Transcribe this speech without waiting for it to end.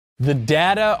The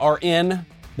data are in,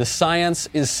 the science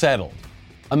is settled.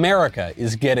 America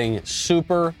is getting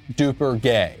super duper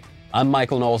gay. I'm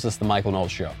Michael Knowles. This is The Michael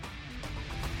Knowles Show.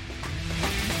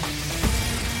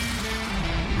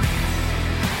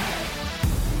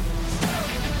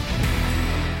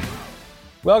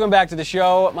 Welcome back to the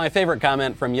show. My favorite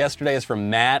comment from yesterday is from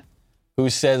Matt,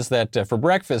 who says that for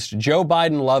breakfast, Joe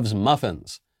Biden loves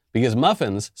muffins because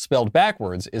muffins, spelled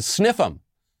backwards, is sniff 'em.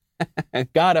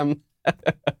 Got him.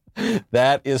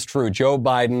 That is true. Joe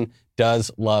Biden does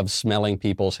love smelling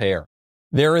people's hair.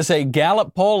 There is a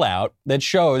Gallup poll out that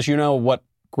shows, you know what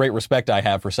great respect I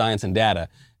have for science and data.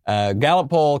 Gallup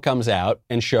poll comes out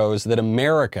and shows that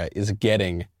America is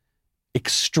getting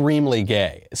extremely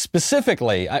gay.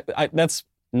 Specifically, that's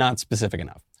not specific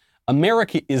enough.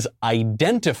 America is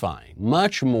identifying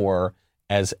much more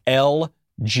as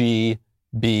LGBT.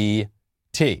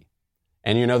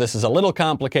 And you know, this is a little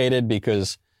complicated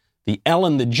because the L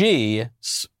and the G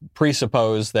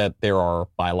presuppose that there are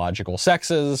biological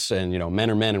sexes and, you know,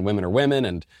 men are men and women are women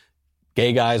and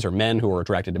gay guys are men who are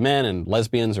attracted to men and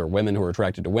lesbians are women who are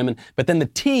attracted to women. But then the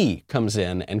T comes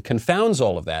in and confounds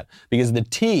all of that because the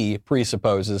T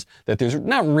presupposes that there's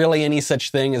not really any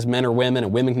such thing as men or women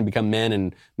and women can become men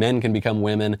and men can become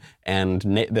women and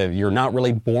you're not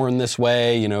really born this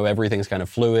way. You know, everything's kind of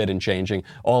fluid and changing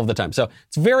all of the time. So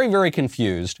it's very, very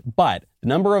confused, but the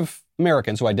number of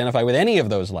Americans who identify with any of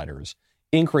those letters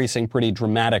increasing pretty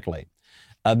dramatically.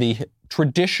 The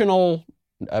traditional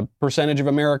percentage of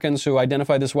Americans who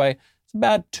identify this way, it's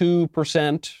about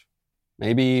 2%,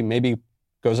 maybe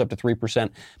goes up to 3%.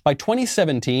 By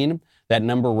 2017, that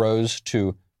number rose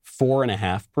to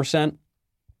 4.5%.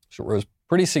 So it rose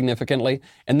pretty significantly.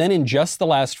 And then in just the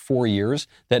last 4 years,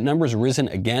 that number's risen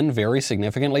again very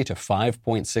significantly to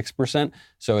 5.6%.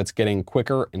 So it's getting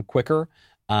quicker and quicker.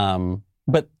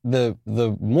 But the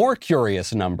more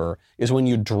curious number is when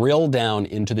you drill down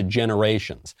into the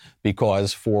generations,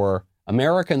 because for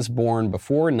Americans born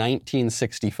before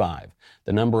 1965,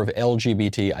 the number of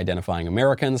LGBT identifying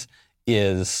Americans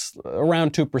is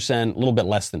around 2%, a little bit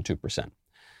less than 2%.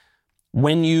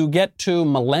 When you get to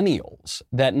millennials,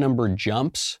 that number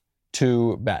jumps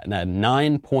to about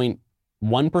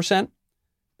 9.1%.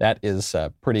 That is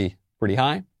pretty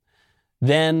high.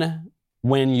 Then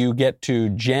when you get to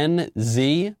Gen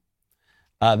Z,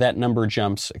 that number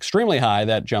jumps extremely high.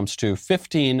 That jumps to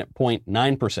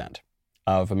 15.9%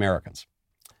 of Americans.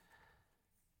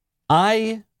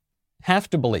 I have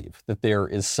to believe that there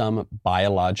is some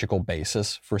biological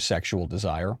basis for sexual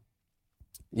desire.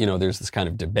 You know, there's this kind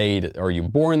of debate, are you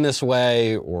born this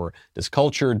way or does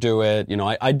culture do it? You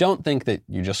know, I don't think that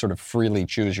you just sort of freely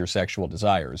choose your sexual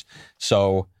desires.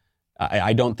 So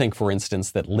I don't think, for instance,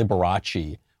 that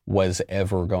Liberace was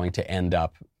ever going to end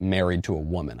up married to a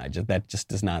woman. That just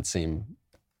does not seem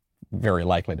very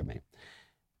likely to me.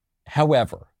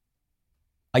 However,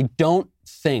 I don't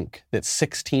think that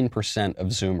 16% of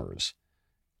Zoomers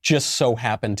just so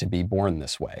happen to be born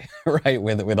this way, right?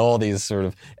 With all these sort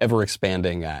of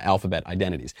ever-expanding alphabet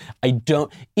identities.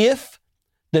 If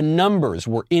the numbers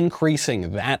were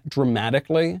increasing that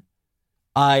dramatically,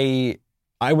 I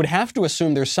would have to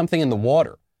assume there's something in the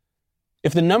water.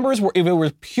 If it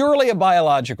was purely a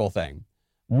biological thing,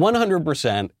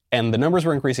 100%, and the numbers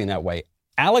were increasing that way,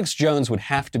 Alex Jones would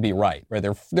have to be right?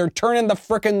 They're turning the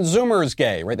frickin' Zoomers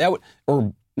gay, right? That would,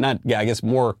 or not, yeah, I guess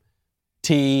more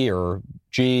T or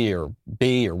G or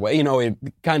B or what, you know, it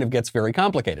kind of gets very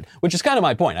complicated, which is kind of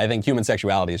my point. I think human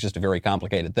sexuality is just a very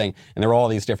complicated thing, and there are all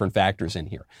these different factors in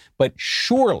here. But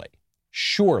surely,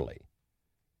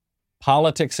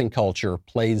 politics and culture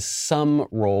plays some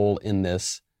role in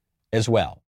this as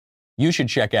well. You should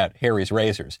check out Harry's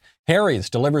Razors. Harry's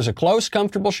delivers a close,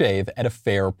 comfortable shave at a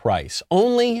fair price.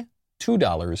 Only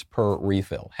 $2 per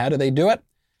refill. How do they do it?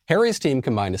 Harry's team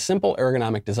combined a simple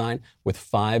ergonomic design with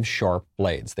 5 sharp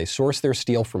blades. They source their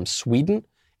steel from Sweden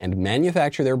and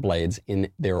manufacture their blades in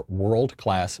their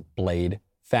world-class blade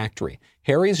factory.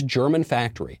 Harry's German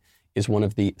factory is one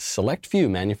of the select few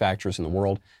manufacturers in the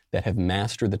world that have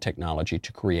mastered the technology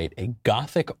to create a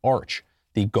Gothic arch,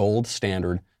 the gold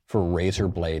standard for razor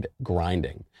blade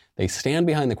grinding. They stand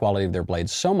behind the quality of their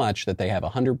blades so much that they have a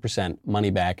 100%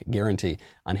 money-back guarantee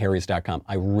on Harrys.com.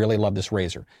 I really love this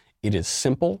razor. It is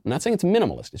simple. I'm not saying it's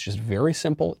minimalist. It's just very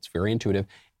simple. It's very intuitive,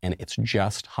 and it's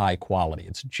just high quality.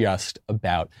 It's just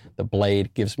about the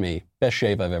blade. Gives me best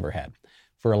shave I've ever had.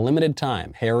 For a limited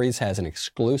time, Harry's has an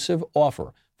exclusive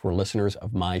offer for listeners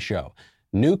of my show.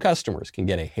 New customers can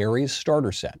get a Harry's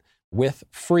starter set with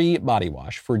free body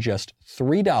wash for just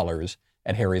 $3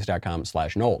 at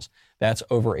harrys.com/Knowles. That's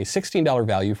over a $16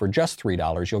 value for just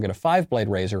 $3. You'll get a 5-blade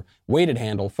razor, weighted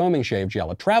handle, foaming shave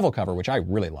gel, a travel cover, which I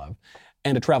really love,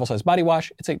 and a travel-size body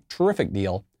wash. It's a terrific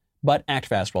deal, but act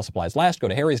fast while supplies last. Go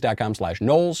to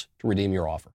harrys.com/Knowles to redeem your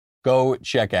offer. Go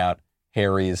check out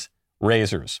Harry's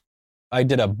Razors. I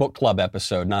did a book club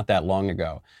episode not that long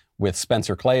ago with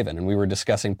Spencer Klavan, and we were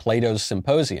discussing Plato's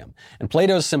Symposium. And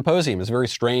Plato's Symposium is very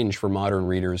strange for modern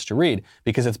readers to read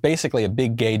because it's basically a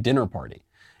big gay dinner party.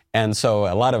 And so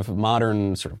a lot of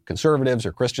modern sort of conservatives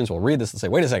or Christians will read this and say,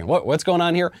 wait a second, what's going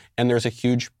on here? And there's a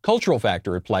huge cultural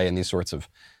factor at play in these sorts of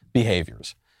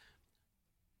behaviors.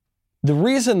 The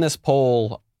reason this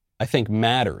poll, I think,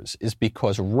 matters is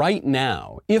because right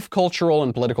now, if cultural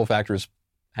and political factors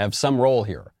have some role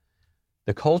here,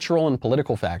 the cultural and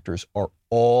political factors are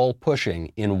all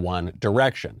pushing in one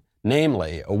direction,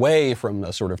 namely away from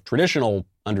a sort of traditional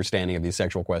understanding of these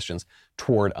sexual questions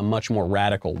toward a much more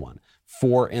radical one.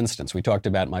 For instance, we talked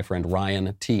about my friend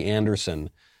Ryan T. Anderson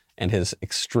and his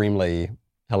extremely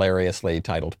hilariously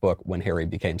titled book, When Harry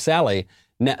Became Sally.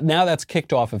 Now that's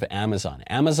kicked off of Amazon.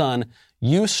 Amazon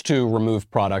used to remove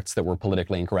products that were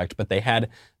politically incorrect, but they had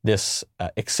this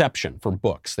exception for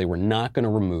books. They were not going to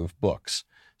remove books.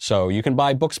 So you can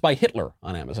buy books by Hitler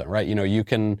on Amazon, right? You know, you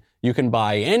can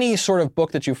buy any sort of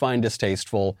book that you find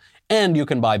distasteful, and you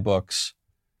can buy books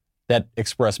that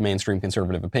express mainstream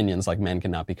conservative opinions like men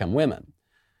cannot become women.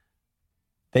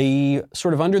 They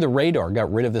sort of under the radar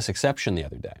got rid of this exception the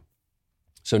other day.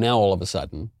 So now all of a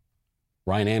sudden,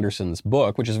 Ryan Anderson's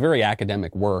book, which is very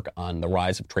academic work on the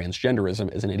rise of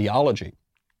transgenderism as an ideology,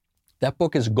 that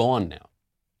book is gone now.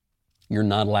 You're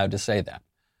not allowed to say that.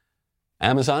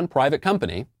 Amazon, private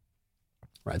company,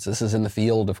 right? So this is in the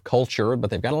field of culture, but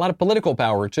they've got a lot of political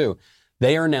power too.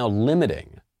 They are now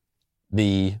limiting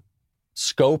the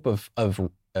scope of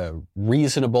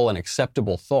reasonable and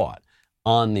acceptable thought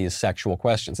on these sexual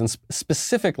questions, and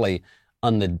specifically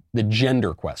on the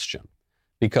gender question.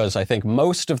 Because I think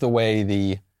most of the way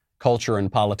the culture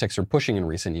and politics are pushing in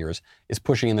recent years is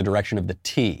pushing in the direction of the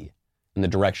T, in the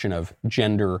direction of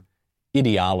gender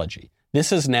ideology.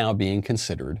 This is now being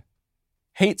considered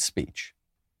hate speech.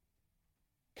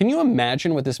 Can you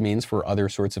imagine what this means for other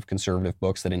sorts of conservative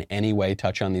books that in any way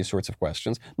touch on these sorts of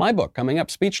questions? My book coming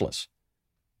up, Speechless.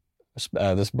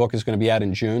 This book is going to be out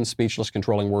in June, Speechless,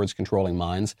 Controlling Words, Controlling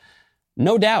Minds.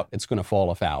 No doubt it's going to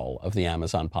fall afoul of the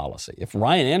Amazon policy. If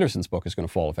Ryan Anderson's book is going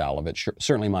to fall afoul of it,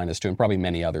 certainly mine is too, and probably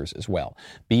many others as well.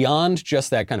 Beyond just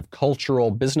that kind of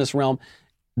cultural business realm,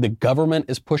 the government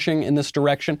is pushing in this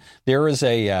direction. There is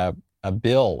a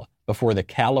bill before the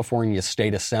California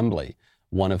State Assembly,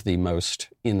 one of the most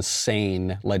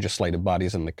insane legislative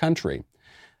bodies in the country,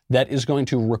 that is going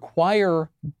to require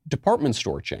department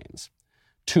store chains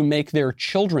to make their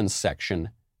children's section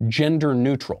gender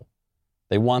neutral.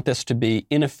 They want this to be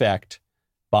in effect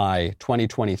by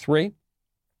 2023.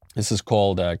 This is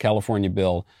called California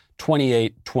Bill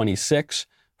 2826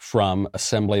 from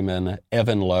Assemblyman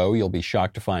Evan Lowe. You'll be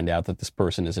shocked to find out that this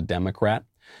person is a Democrat.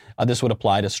 This would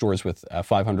apply to stores with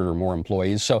 500 or more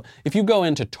employees. So if you go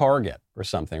into Target or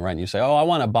something, right, and you say, oh, I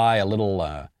want to buy a little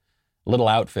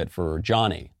outfit for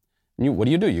Johnny. And what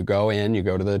do? You go in, you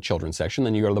go to the children's section,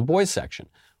 then you go to the boys section.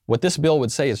 What this bill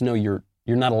would say is, no, you're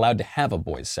not allowed to have a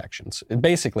boys section. It's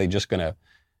basically just going to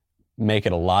make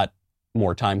it a lot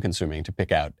more time-consuming to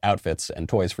pick out outfits and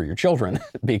toys for your children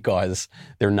because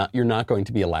you're not going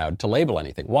to be allowed to label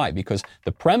anything. Why? Because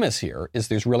the premise here is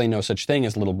there's really no such thing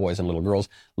as little boys and little girls.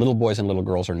 Little boys and little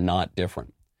girls are not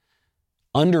different.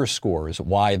 Underscores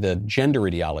why the gender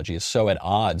ideology is so at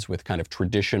odds with kind of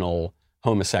traditional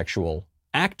homosexual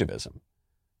activism,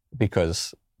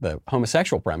 because the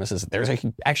homosexual premise is that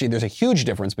there's a huge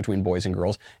difference between boys and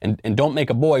girls, and don't make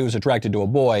a boy who's attracted to a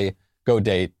boy go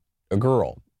date a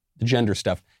girl. The gender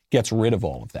stuff gets rid of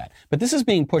all of that. But this is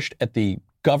being pushed at the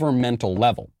governmental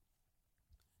level.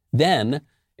 Then,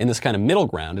 in this kind of middle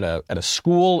ground, at a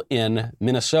school in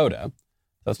Minnesota,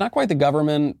 so it's not quite the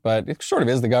government, but it sort of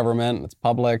is the government, it's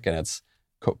public, and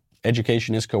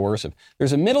education is coercive.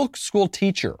 There's a middle school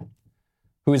teacher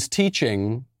who is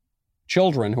teaching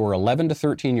children who are 11 to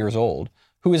 13 years old,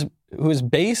 who is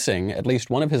basing at least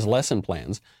one of his lesson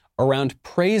plans around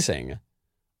praising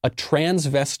a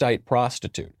transvestite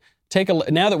prostitute.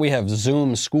 Now that we have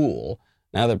Zoom school,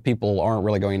 now that people aren't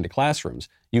really going into classrooms,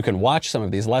 you can watch some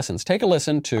of these lessons. Take a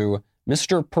listen to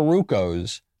Mr.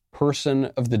 Peruko's Person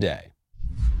of the Day.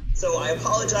 So I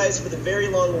apologize for the very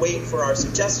long wait for our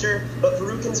suggester, but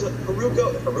Peruko's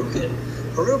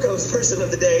Person of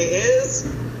the Day is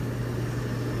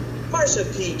Marsha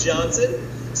P. Johnson.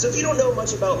 So if you don't know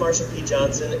much about Marsha P.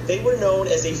 Johnson, they were known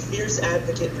as a fierce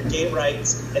advocate for gay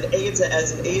rights, and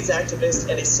as an AIDS activist,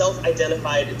 and a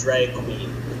self-identified drag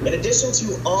queen. In addition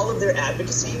to all of their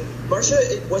advocacy,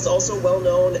 Marsha was also well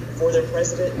known for their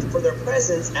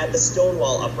presence at the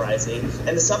Stonewall Uprising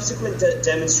and the subsequent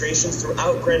demonstrations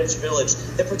throughout Greenwich Village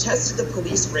that protested the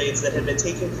police raids that had been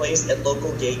taking place at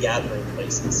local gay gathering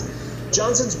places.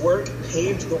 Johnson's work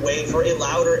paved the way for a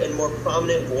louder and more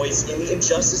prominent voice in the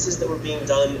injustices that were being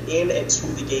done in and to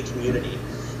the gay community.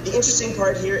 The interesting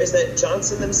part here is that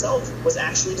Johnson himself was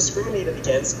actually discriminated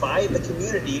against by the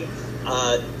community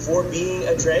for being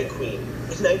a drag queen.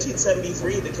 In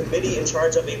 1973, the committee in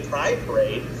charge of a pride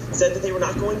parade said that they were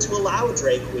not going to allow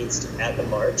drag queens at the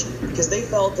march because they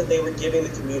felt that they were giving the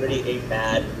community a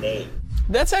bad name.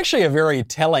 That's actually a very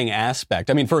telling aspect.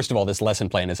 I mean, first of all, this lesson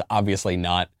plan is obviously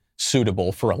not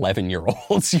suitable for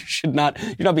 11-year-olds. You should not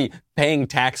be paying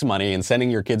tax money and sending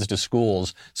your kids to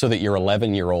schools so that your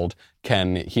 11-year-old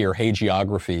can hear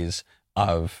hagiographies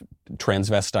of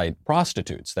transvestite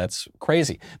prostitutes. That's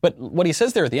crazy. But what he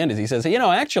says there at the end is he says,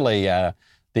 actually,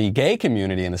 the gay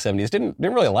community in the 70s didn't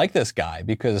really like this guy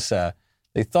because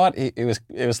they thought it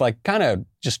was like kind of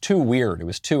just too weird. It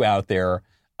was too out there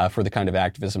for the kind of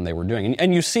activism they were doing.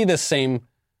 And you see this same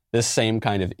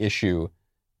kind of issue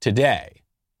today.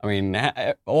 I mean,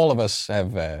 all of us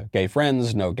have gay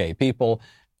friends, know gay people,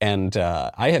 and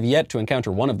I have yet to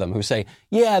encounter one of them who say,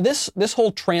 yeah, this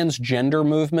whole transgender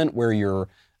movement where you're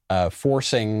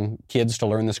forcing kids to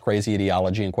learn this crazy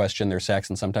ideology and question their sex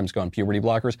and sometimes go on puberty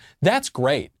blockers, that's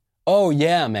great. Oh,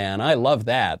 yeah, man, I love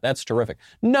that. That's terrific.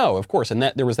 No, of course, and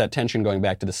there was that tension going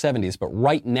back to the 70s, but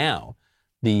right now,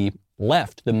 the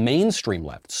left, the mainstream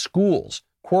left, schools,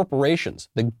 corporations,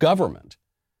 the government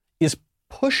is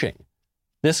pushing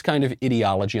this kind of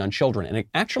ideology on children. And it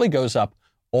actually goes up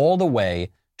all the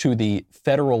way to the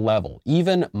federal level.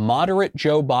 Even moderate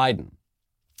Joe Biden,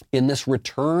 in this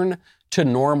return to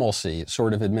normalcy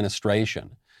sort of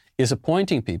administration, is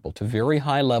appointing people to very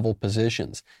high-level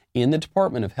positions in the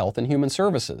Department of Health and Human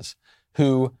Services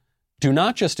who do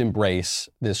not just embrace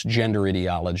this gender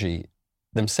ideology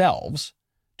themselves,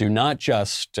 do not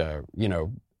just,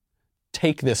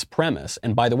 take this premise.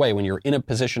 And by the way, when you're in a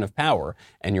position of power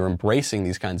and you're embracing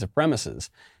these kinds of premises,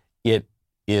 it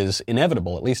is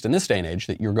inevitable, at least in this day and age,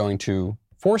 that you're going to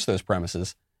force those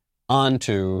premises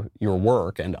onto your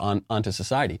work and onto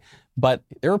society. But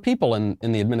there are people in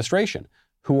the administration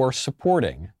who are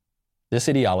supporting this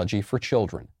ideology for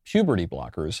children, puberty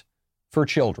blockers for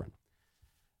children.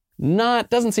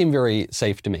 Doesn't seem very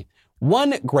safe to me.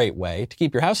 One great way to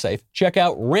keep your house safe, check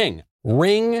out Ring.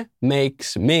 Ring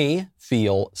makes me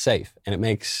feel safe, and it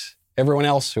makes everyone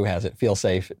else who has it feel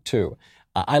safe too.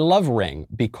 I love Ring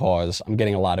because I'm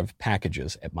getting a lot of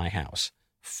packages at my house.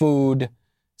 Food,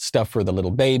 stuff for the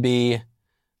little baby,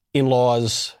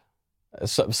 in-laws,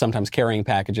 sometimes carrying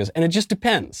packages, and it just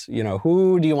depends.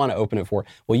 Who do you want to open it for?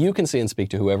 Well, you can see and speak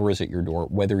to whoever is at your door,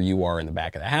 whether you are in the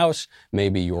back of the house,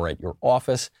 maybe you're at your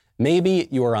office, maybe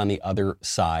you are on the other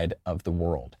side of the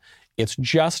world. It's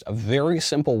just a very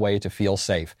simple way to feel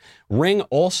safe. Ring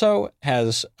also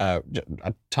has a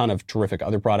ton of terrific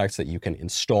other products that you can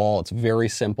install. It's very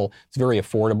simple. It's very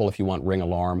affordable if you want Ring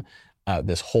Alarm,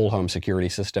 this whole home security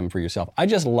system for yourself. I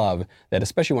just love that,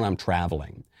 especially when I'm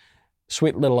traveling.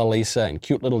 Sweet little Elisa and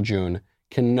cute little June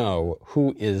can know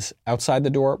who is outside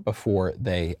the door before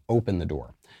they open the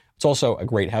door. It's also a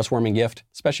great housewarming gift,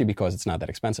 especially because it's not that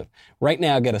expensive. Right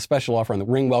now, get a special offer on the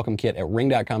Ring Welcome Kit at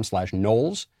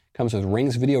ring.com/Knowles. Comes with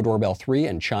Ring's Video Doorbell 3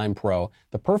 and Chime Pro,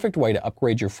 the perfect way to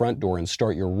upgrade your front door and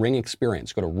start your Ring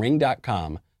experience. Go to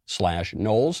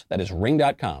ring.com/Knowles. That is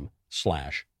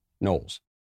ring.com/Knowles.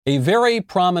 A very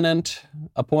prominent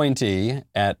appointee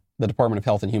at the Department of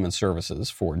Health and Human Services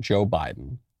for Joe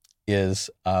Biden is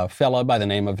a fella by the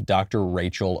name of Dr.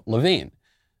 Rachel Levine.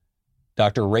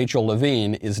 Dr. Rachel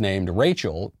Levine is named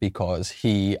Rachel because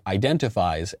he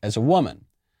identifies as a woman.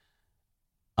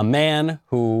 A man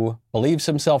who believes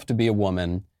himself to be a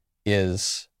woman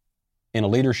is in a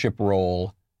leadership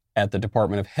role at the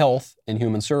Department of Health and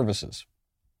Human Services.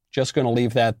 Just going to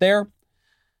leave that there.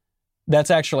 That's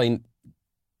actually,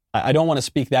 I don't want to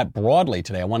speak that broadly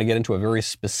today. I want to get into a very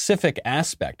specific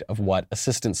aspect of what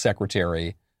Assistant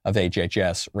Secretary of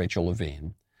HHS, Rachel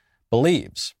Levine,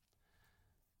 believes.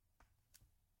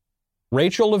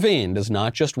 Rachel Levine does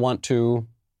not just want to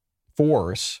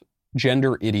force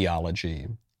gender ideology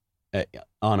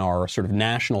on our sort of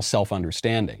national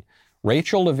self-understanding.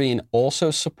 Rachel Levine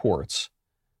also supports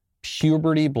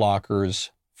puberty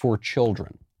blockers for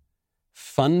children,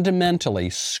 fundamentally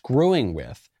screwing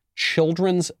with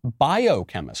children's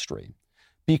biochemistry,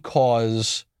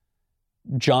 because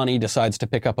Johnny decides to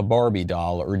pick up a Barbie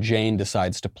doll or Jane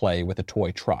decides to play with a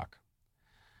toy truck.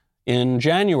 In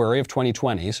January of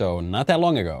 2020, so not that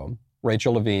long ago,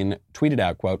 Rachel Levine tweeted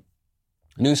out, quote,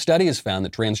 "A new study has found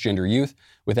that transgender youth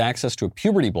with access to a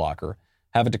puberty blocker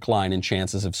have a decline in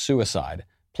chances of suicide,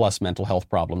 plus mental health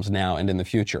problems now and in the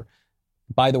future."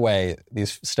 By the way,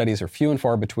 these studies are few and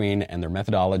far between, and their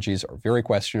methodologies are very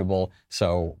questionable,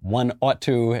 so one ought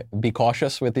to be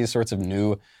cautious with these sorts of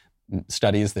new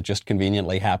studies that just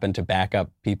conveniently happen to back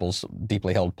up people's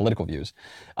deeply held political views.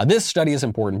 This study is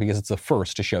important because it's the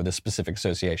first to show this specific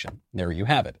association. There you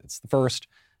have it. It's the first.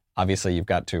 Obviously, you've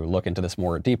got to look into this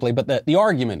more deeply, but the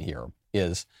argument here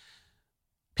is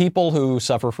people who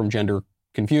suffer from gender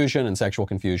confusion and sexual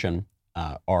confusion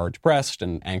are depressed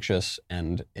and anxious,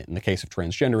 and in the case of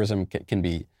transgenderism, can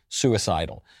be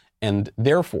suicidal. And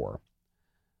therefore,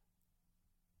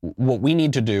 what we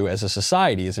need to do as a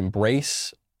society is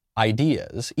embrace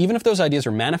ideas, even if those ideas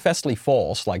are manifestly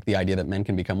false, like the idea that men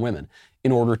can become women,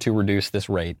 in order to reduce this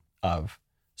rate of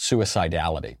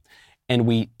suicidality. And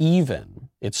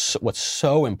what's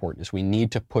so important is we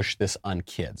need to push this on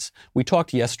kids. We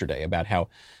talked yesterday about how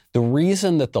the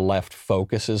reason that the left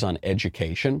focuses on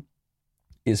education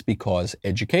is because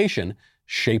education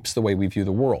shapes the way we view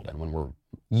the world. And when we're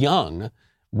young,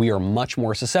 we are much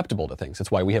more susceptible to things.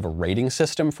 That's why we have a rating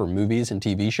system for movies and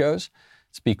TV shows.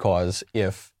 It's because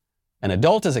if an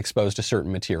adult is exposed to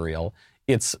certain material,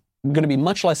 it's going to be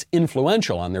much less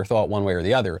influential on their thought one way or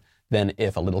the other than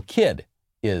if a little kid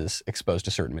is exposed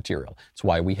to certain material. It's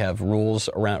why we have rules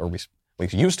around, or we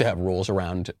used to have rules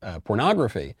around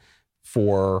pornography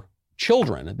for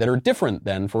children that are different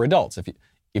than for adults.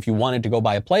 If you wanted to go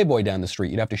buy a Playboy down the street,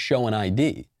 you'd have to show an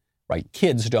ID, right?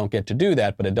 Kids don't get to do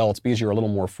that, but adults, because you're a little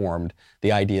more formed,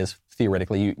 the idea is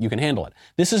theoretically you can handle it.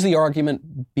 This is the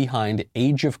argument behind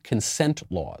age of consent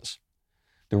laws.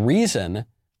 The reason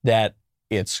that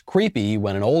it's creepy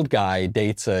when an old guy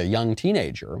dates a young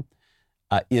teenager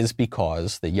is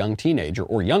because the young teenager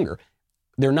or younger,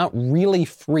 they're not really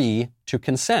free to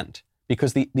consent,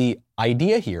 because the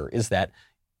idea here is that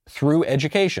through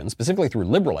education, specifically through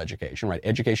liberal education, right,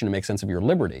 education to make sense of your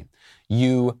liberty,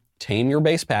 you tame your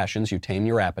base passions, you tame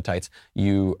your appetites,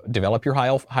 you develop your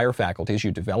higher faculties,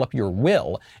 you develop your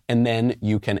will, and then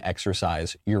you can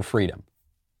exercise your freedom.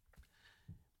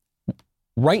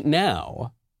 Right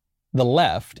now, the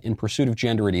left, in pursuit of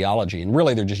gender ideology, and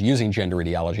really they're just using gender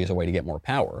ideology as a way to get more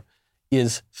power,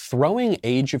 is throwing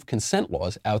age of consent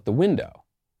laws out the window.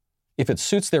 If it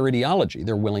suits their ideology,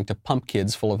 they're willing to pump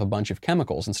kids full of a bunch of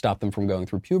chemicals and stop them from going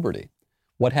through puberty.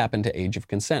 What happened to age of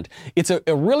consent? It's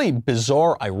a really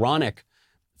bizarre, ironic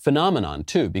phenomenon,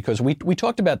 too, because we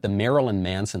talked about the Marilyn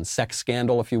Manson sex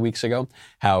scandal a few weeks ago,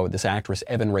 how this actress,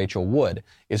 Evan Rachel Wood,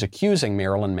 is accusing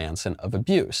Marilyn Manson of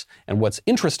abuse. And what's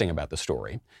interesting about the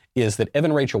story is that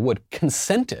Evan Rachel Wood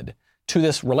consented to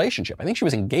this relationship. I think she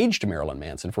was engaged to Marilyn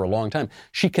Manson for a long time.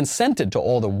 She consented to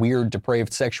all the weird,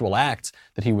 depraved sexual acts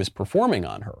that he was performing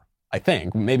on her, I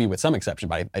think, maybe with some exception,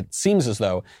 but it seems as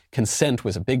though consent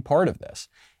was a big part of this.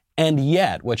 And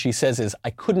yet, what she says is,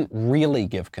 I couldn't really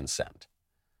give consent.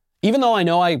 Even though I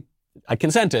know I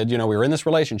consented, we were in this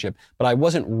relationship, but I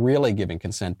wasn't really giving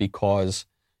consent because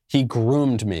he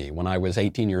groomed me when I was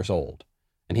 18 years old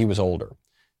and he was older.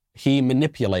 He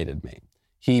manipulated me.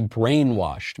 He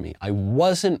brainwashed me. I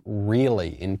wasn't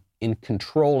really in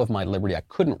control of my liberty. I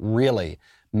couldn't really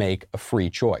make a free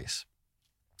choice.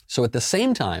 So at the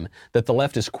same time that the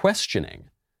left is questioning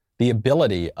the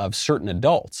ability of certain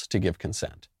adults to give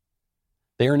consent,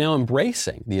 they are now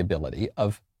embracing the ability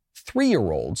of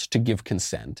 3-year-olds to give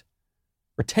consent,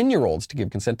 or 10-year-olds to give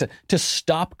consent, to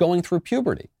stop going through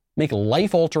puberty, make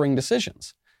life-altering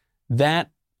decisions.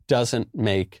 That doesn't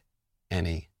make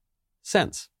any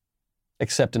sense,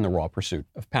 except in the raw pursuit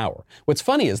of power. What's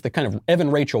funny is the kind of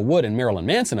Evan Rachel Wood and Marilyn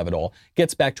Manson of it all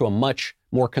gets back to a much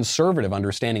more conservative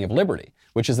understanding of liberty,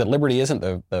 which is that liberty isn't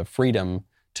the freedom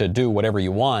to do whatever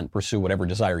you want, pursue whatever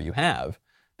desire you have,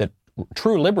 that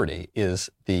true liberty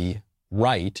is the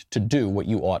right to do what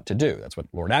you ought to do. That's what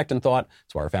Lord Acton thought.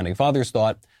 It's what our founding fathers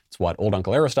thought. It's what old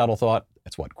Uncle Aristotle thought.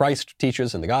 It's what Christ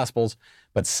teaches in the Gospels.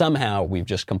 But somehow we've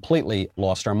just completely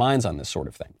lost our minds on this sort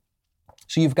of thing.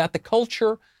 So you've got the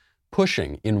culture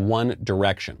pushing in one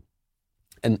direction.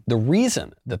 And the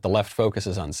reason that the left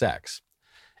focuses on sex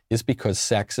is because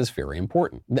sex is very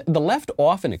important. The left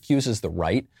often accuses the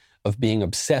right of being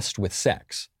obsessed with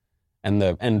sex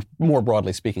and more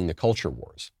broadly speaking, the culture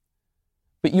wars.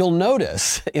 But you'll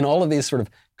notice in all of these sort of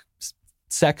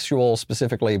sexual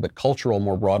specifically, but cultural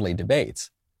more broadly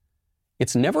debates,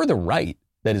 it's never the right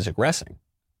that is aggressing,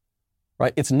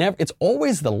 right? It's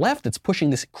always the left that's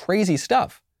pushing this crazy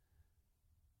stuff.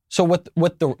 So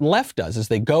what the left does is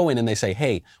they go in and they say,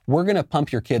 hey, we're going to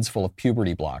pump your kids full of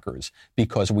puberty blockers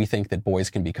because we think that boys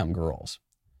can become girls.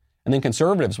 And then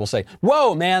conservatives will say,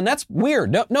 whoa, man, that's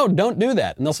weird. No, don't do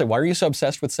that. And they'll say, why are you so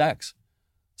obsessed with sex?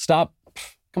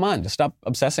 Come on, just stop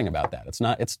obsessing about that.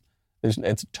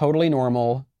 It's totally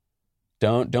normal.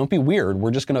 Don't be weird.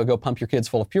 We're just going to go pump your kids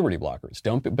full of puberty blockers.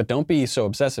 Don't be so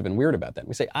obsessive and weird about that. And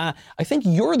we say, I think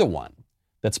you're the one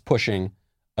that's pushing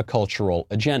a cultural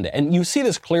agenda. And you see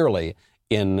this clearly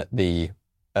in the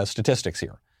statistics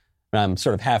here. And I'm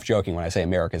sort of half joking when I say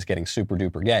America is getting super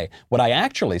duper gay. What I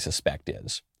actually suspect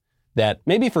is that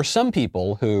maybe for some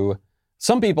people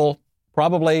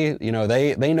probably,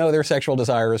 they know their sexual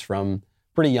desires from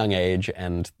pretty young age,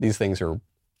 and these things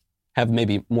have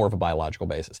maybe more of a biological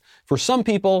basis. For some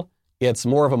people, it's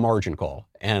more of a margin call.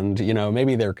 And,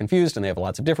 maybe they're confused and they have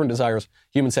lots of different desires.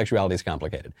 Human sexuality is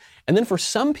complicated. And then for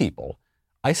some people,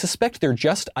 I suspect they're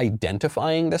just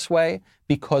identifying this way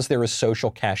because there is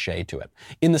social cachet to it.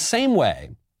 In the same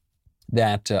way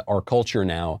that our culture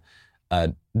now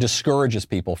discourages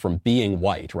people from being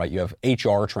white, right? You have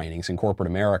HR trainings in corporate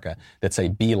America that say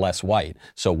be less white.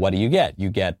 So what do? You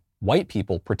get white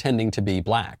people pretending to be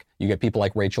black. You get people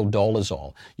like Rachel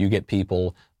Dolezal. You get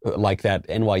people like that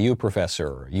NYU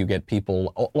professor. You get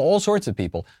people, all sorts of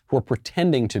people who are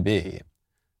pretending to be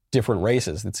different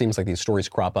races. It seems like these stories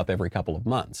crop up every couple of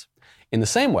months. In the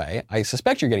same way, I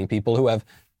suspect you're getting people who have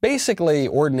basically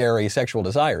ordinary sexual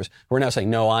desires who are now saying,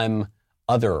 no, I'm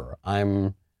other,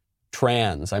 I'm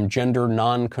trans, I'm gender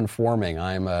non-conforming,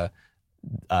 I'm a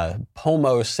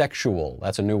homosexual.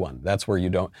 That's a new one. That's where you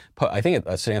don't, I think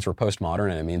it stands for postmodern,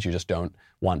 and it means you just don't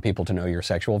want people to know your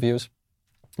sexual views.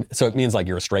 So it means like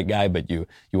you're a straight guy, but you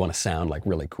want to sound like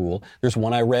really cool. There's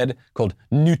one I read called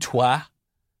nu-toi.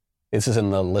 This is in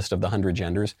the list of the 100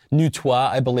 genders. Nu-toi,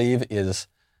 I believe, is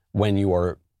when you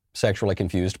are sexually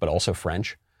confused, but also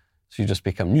French. So you just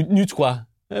become nu-toi.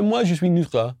 Moi, je suis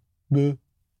nu-toi. Je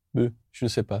ne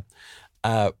sais pas.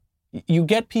 You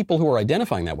get people who are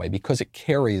identifying that way because it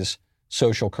carries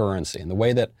social currency. And the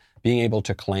way that being able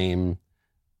to claim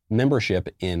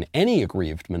membership in any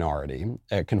aggrieved minority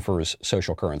confers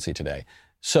social currency today.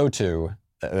 So too,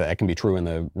 that can be true in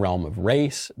the realm of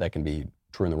race, that can be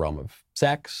true in the realm of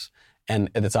sex, and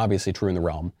it's obviously true in the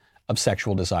realm of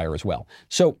sexual desire as well.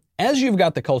 So as you've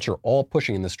got the culture all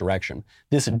pushing in this direction,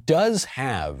 this does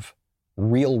have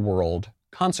real-world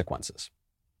consequences.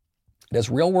 It has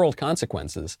real-world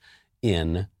consequences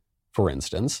in, for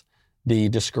instance, the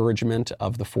discouragement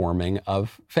of the forming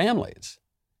of families.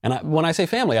 And when I say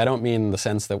family, I don't mean the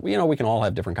sense that, we can all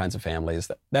have different kinds of families.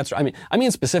 I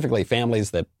mean specifically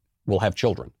families that will have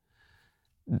children.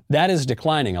 That is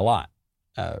declining a lot.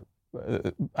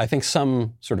 I think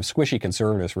some sort of squishy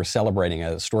conservatives were celebrating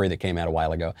a story that came out a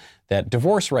while ago that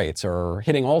divorce rates are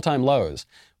hitting all-time lows.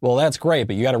 Well, that's great,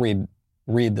 but you got to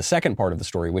read the second part of the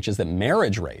story, which is that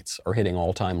marriage rates are hitting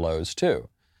all-time lows too.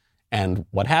 And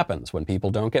what happens when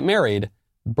people don't get married?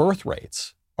 Birth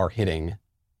rates are hitting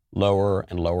lower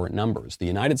and lower numbers. The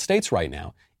United States right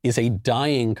now is a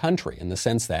dying country in the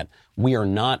sense that we are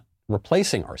not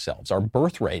replacing ourselves. Our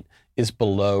birth rate is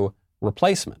below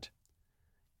replacement.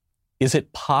 Is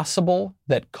it possible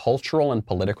that cultural and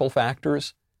political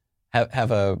factors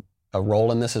have a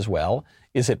role in this as well?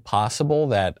 Is it possible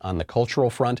that on the cultural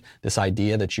front, this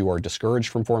idea that you are discouraged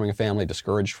from forming a family,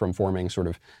 discouraged from forming sort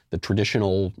of the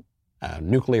traditional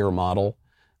nuclear model,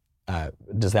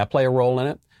 does that play a role in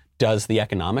it? Does the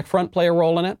economic front play a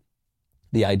role in it?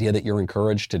 The idea that you're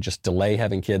encouraged to just delay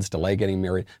having kids, delay getting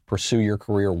married, pursue your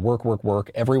career, work.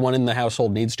 Everyone in the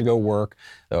household needs to go work.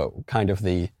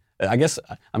 I guess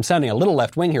I'm sounding a little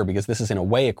left-wing here because this is in a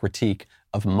way a critique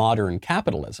of modern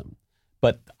capitalism.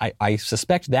 But I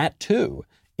suspect that too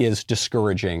is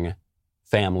discouraging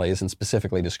families and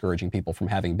specifically discouraging people from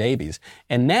having babies.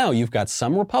 And now you've got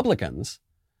some Republicans,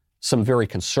 some very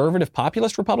conservative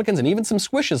populist Republicans, and even some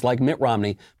squishes like Mitt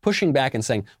Romney pushing back and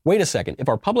saying, wait a second, if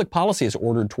our public policy is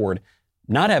ordered toward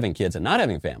not having kids and not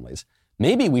having families,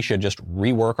 maybe we should just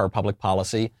rework our public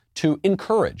policy to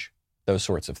encourage those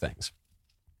sorts of things.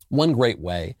 One great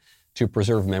way to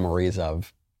preserve memories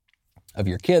of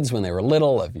your kids when they were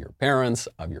little, of your parents,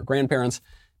 of your grandparents,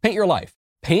 Paint Your Life.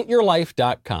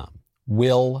 PaintYourLife.com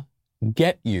will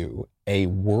get you a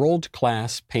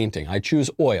world-class painting. I choose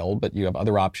oil, but you have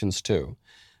other options too,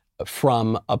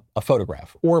 from a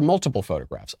photograph or multiple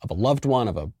photographs of a loved one,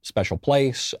 of a special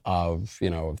place, of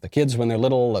the kids when they're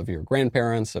little, of your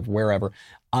grandparents, of wherever.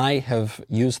 I have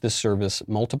used this service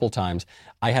multiple times.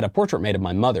 I had a portrait made of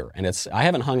my mother, and I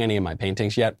haven't hung any of my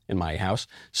paintings yet in my house,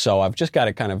 so I've just got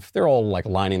it they're all like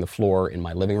lining the floor in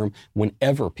my living room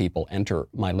whenever people enter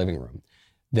my living room.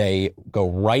 They go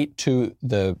right to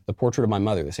the portrait of my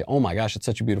mother. They say, oh my gosh, it's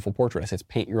such a beautiful portrait. I say, it's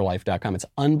paintyourlife.com. It's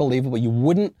unbelievable. You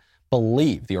wouldn't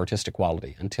believe the artistic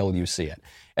quality until you see it.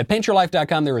 At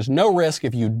paintyourlife.com, there is no risk.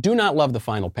 If you do not love the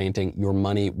final painting, your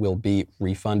money will be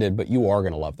refunded, but you are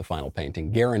going to love the final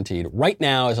painting, guaranteed. Right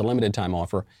now, as a limited time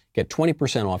offer, get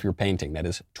 20% off your painting. That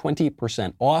is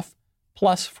 20% off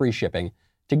plus free shipping.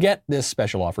 To get this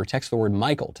special offer, text the word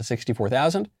Michael to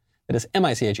 64,000. That is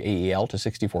MICHAEL to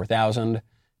 64,000.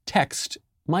 Text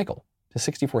Michael to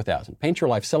 64,000. Paint Your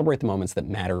Life. Celebrate the moments that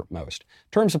matter most.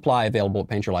 Terms apply. Available at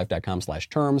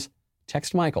paintyourlife.com/terms.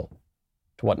 Text Michael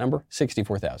to what number?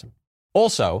 64,000.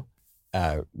 Also,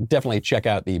 definitely check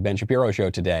out the Ben Shapiro Show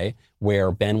today,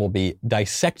 where Ben will be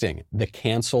dissecting the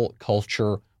cancel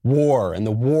culture war and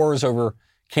the wars over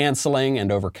canceling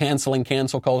and over canceling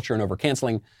cancel culture and over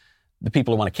canceling the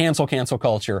people who want to cancel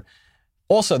culture.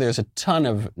 Also, there's a ton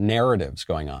of narratives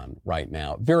going on right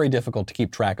now. Very difficult to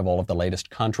keep track of all of the latest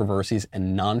controversies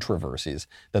and non-traversies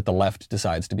that the left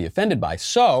decides to be offended by.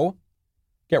 So,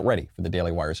 get ready for the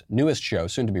Daily Wire's newest show,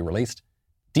 soon to be released,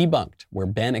 Debunked, where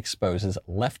Ben exposes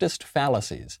leftist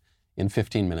fallacies in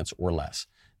 15 minutes or less.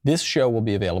 This show will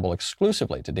be available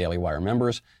exclusively to Daily Wire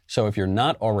members. So if you're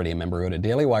not already a member, go to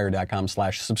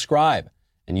dailywire.com/subscribe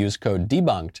and use code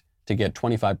DEBUNKED to get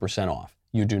 25% off.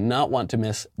 You do not want to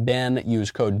miss Ben.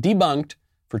 Use code DEBUNKED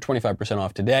for 25%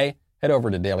 off today. Head over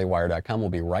to dailywire.com. We'll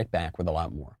be right back with a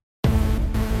lot more.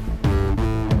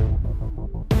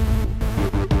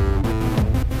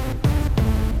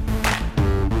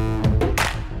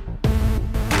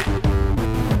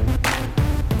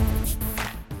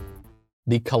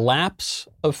 The collapse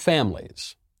of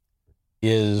families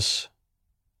is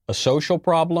a social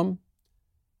problem,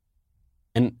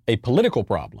 and a political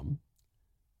problem,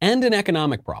 and an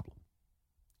economic problem.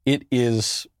 It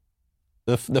is,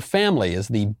 the family is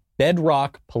the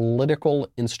bedrock political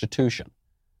institution.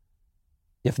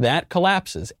 If that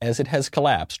collapses, as it has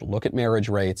collapsed, look at marriage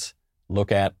rates,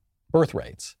 look at birth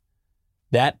rates,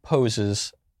 that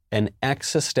poses an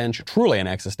existential, truly an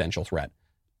existential threat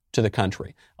to the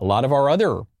country. A lot of our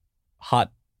other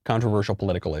hot, controversial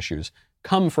political issues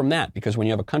come from that, because when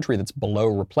you have a country that's below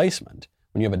replacement,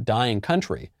 when you have a dying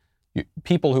country,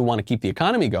 people who want to keep the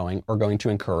economy going are going to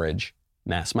encourage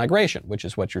mass migration, which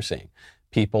is what you're seeing.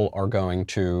 People are going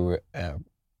to,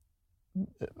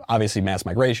 obviously mass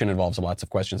migration involves lots of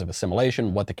questions of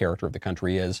assimilation, what the character of the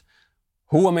country is,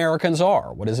 who Americans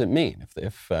are, what does it mean?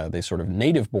 If they sort of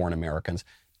native-born Americans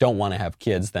don't want to have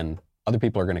kids, then other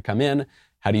people are going to come in.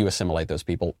 How do you assimilate those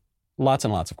people? Lots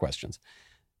and lots of questions.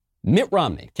 Mitt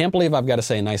Romney. Can't believe I've got to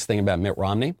say a nice thing about Mitt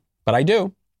Romney, but I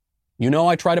do. You know,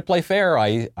 I try to play fair.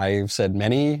 I've said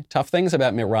many tough things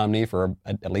about Mitt Romney for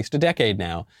at least a decade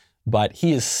now, but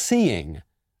he is seeing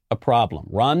a problem.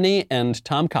 Romney and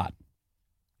Tom Cotton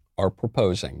are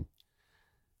proposing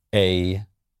a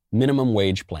minimum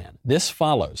wage plan. This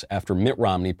follows after Mitt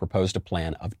Romney proposed a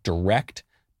plan of direct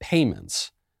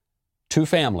payments to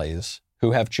families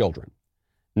who have children.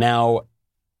 Now,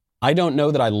 I don't know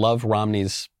that I love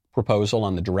Romney's proposal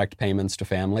on the direct payments to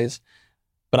families,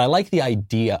 but I like the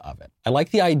idea of it. I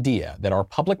like the idea that our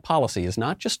public policy is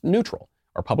not just neutral.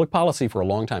 Our public policy for a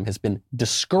long time has been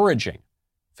discouraging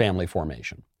family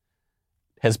formation,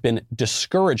 has been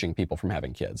discouraging people from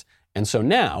having kids. And so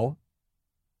now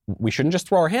we shouldn't just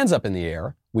throw our hands up in the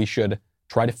air. We should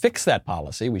try to fix that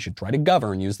policy. We should try to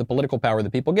govern, use the political power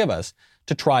that people give us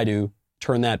to try to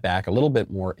turn that back a little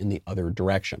bit more in the other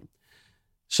direction.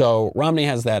 So Romney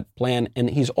has that plan,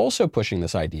 and he's also pushing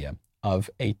this idea of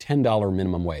a $10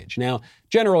 minimum wage. Now,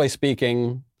 generally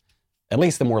speaking, at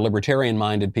least the more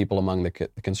libertarian-minded people among the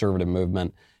conservative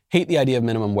movement hate the idea of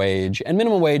minimum wage, and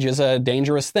minimum wage is a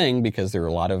dangerous thing because there are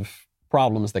a lot of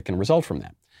problems that can result from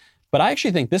that. But I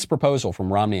actually think this proposal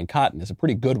from Romney and Cotton is a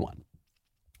pretty good one,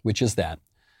 which is that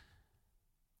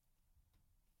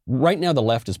right now the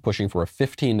left is pushing for a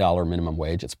 $15 minimum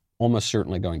wage. It's almost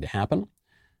certainly going to happen.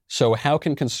 So how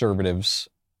can conservatives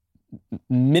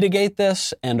mitigate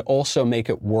this and also make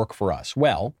it work for us?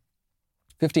 Well,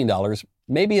 $15,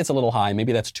 maybe it's a little high.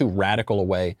 Maybe that's too radical a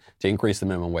way to increase the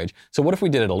minimum wage. So what if we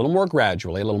did it a little more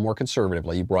gradually, a little more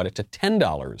conservatively? You brought it to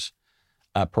 $10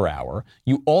 per hour.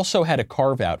 You also had a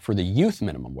carve out for the youth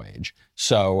minimum wage.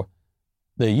 So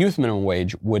the youth minimum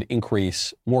wage would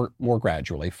increase more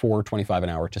gradually, $4.25 an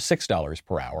hour to $6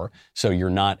 per hour. So you're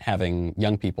not having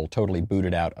young people totally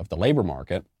booted out of the labor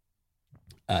market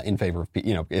in favor of,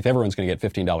 if everyone's going to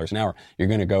get $15 an hour, you're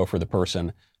going to go for the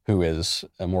person who is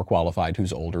more qualified,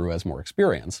 who's older, who has more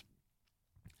experience.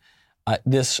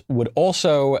 This would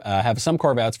also have some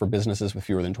carve-outs for businesses with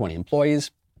fewer than 20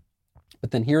 employees.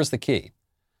 But then here's the key.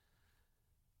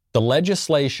 the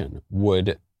legislation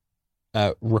would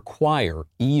require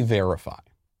E-Verify.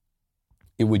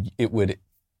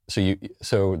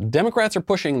 So Democrats are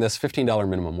pushing this $15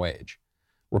 minimum wage.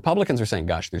 Republicans are saying,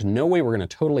 gosh, there's no way we're going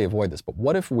to totally avoid this, but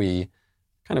what if we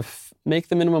kind of make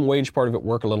the minimum wage part of it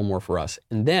work a little more for us,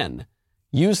 and then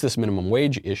use this minimum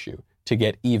wage issue to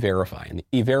get E-Verify. And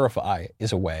E-Verify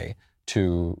is a way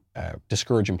to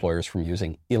discourage employers from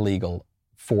using illegal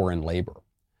foreign labor.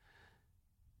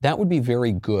 That would be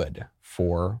very good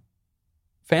for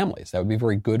families. That would be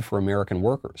very good for American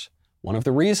workers. One of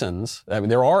the reasons,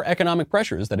 there are economic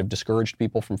pressures that have discouraged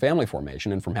people from family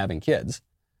formation and from having kids.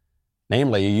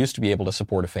 Namely, you used to be able to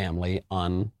support a family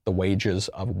on the wages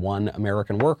of one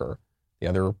American worker.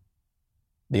 The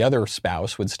other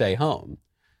spouse would stay home.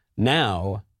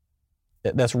 Now,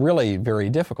 that's really very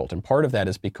difficult. And part of that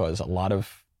is because a lot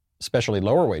of, especially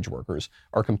lower wage workers,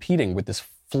 are competing with this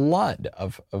flood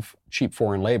of cheap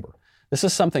foreign labor. This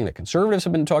is something that conservatives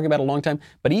have been talking about a long time,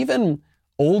 but even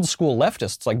old school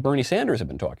leftists like Bernie Sanders have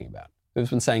been talking about. Who's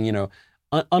been saying,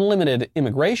 unlimited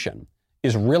immigration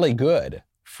is really good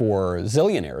for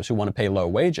zillionaires who want to pay low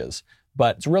wages,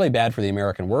 but it's really bad for the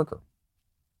American worker.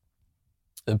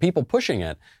 The people pushing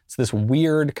it, it's this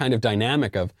weird kind of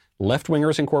dynamic of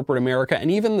left-wingers in corporate America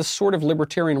and even the sort of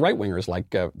libertarian right-wingers like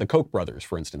the Koch brothers,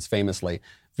 for instance, famously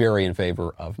very in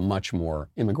favor of much more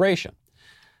immigration.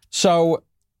 So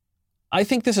I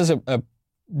think this is a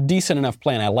decent enough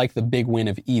plan. I like the big win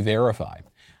of E-Verify.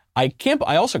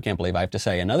 I also can't believe I have to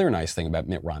say another nice thing about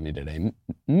Mitt Romney today.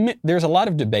 There's a lot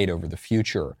of debate over the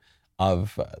future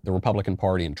of the Republican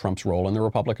Party and Trump's role in the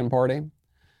Republican Party.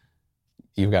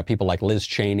 You've got people like Liz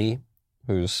Cheney,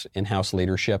 who's in House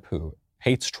leadership, who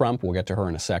hates Trump. We'll get to her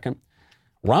in a second.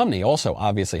 Romney also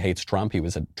obviously hates Trump. He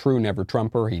was a true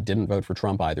never-Trumper. He didn't vote for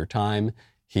Trump either time.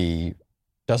 He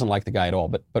doesn't like the guy at all.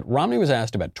 But Romney was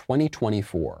asked about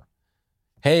 2024.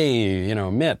 Hey,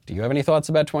 Mitt, do you have any thoughts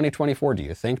about 2024? Do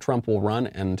you think Trump will run?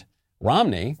 And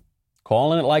Romney,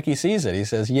 calling it like he sees it, he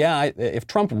says, if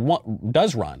Trump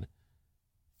does run,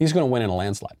 he's going to win in a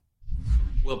landslide.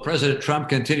 Will President Trump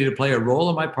continue to play a role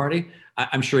in my party?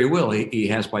 I'm sure he will. He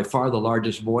has by far the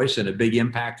largest voice and a big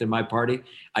impact in my party.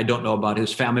 I don't know about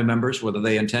his family members, whether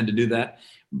they intend to do that.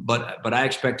 But I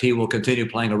expect he will continue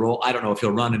playing a role. I don't know if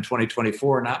he'll run in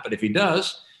 2024 or not, but if he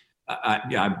does,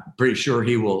 I'm pretty sure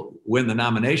he will win the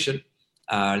nomination.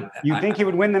 You think he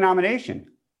would win the nomination?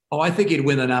 Oh, I think he'd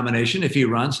win the nomination if he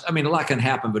runs. I mean, a lot can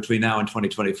happen between now and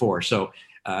 2024. So,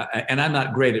 and I'm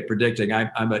not great at predicting.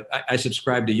 I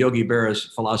subscribe to Yogi Berra's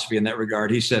philosophy in that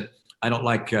regard. He said, I don't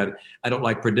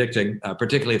like predicting,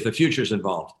 particularly if the future's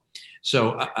involved.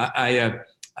 So I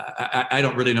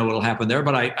don't really know what will happen there,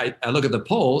 but I look at the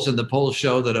polls, and the polls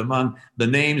show that among the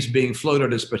names being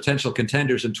floated as potential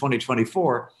contenders in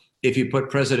 2024, if you put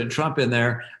President Trump in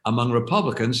there among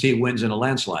Republicans, he wins in a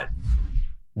landslide.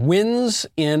 Wins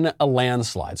in a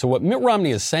landslide. So what Mitt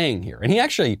Romney is saying here, and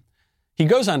he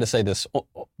goes on to say this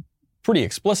pretty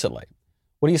explicitly.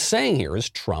 What he's saying here is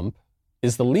Trump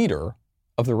is the leader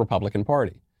of the Republican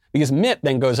Party. Because Mitt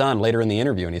then goes on later in the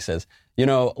interview and he says,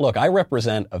 look, I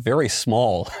represent a very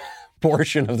small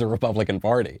portion of the Republican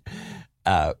Party.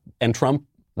 And Trump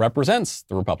represents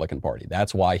the Republican Party.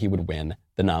 That's why he would win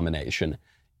the nomination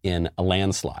in a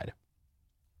landslide.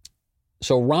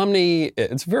 So Romney,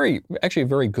 it's actually a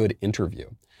very good interview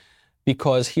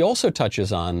because he also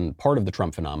touches on part of the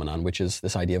Trump phenomenon, which is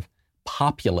this idea of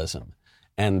populism.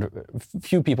 And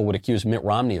few people would accuse Mitt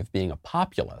Romney of being a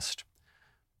populist.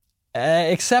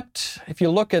 Except if you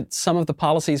look at some of the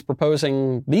policies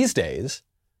proposing these days,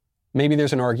 maybe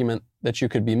there's an argument that you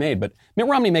could be made. But Mitt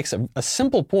Romney makes a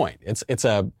simple point. It's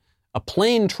a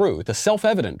plain truth, a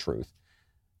self-evident truth,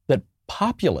 that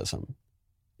populism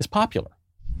is popular.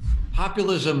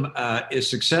 Populism is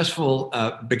successful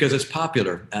because it's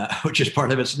popular, which is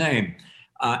part of its name.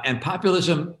 And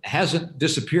populism hasn't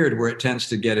disappeared where it tends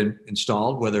to get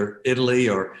installed, whether Italy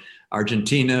or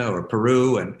Argentina or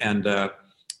Peru.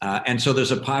 And so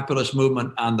there's a populist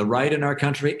movement on the right in our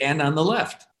country and on the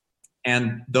left.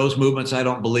 And those movements, I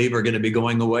don't believe, are going to be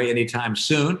going away anytime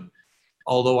soon.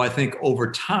 Although I think over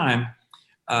time,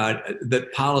 that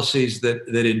policies that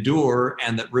endure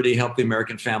and that really help the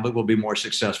American family will be more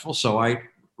successful. So I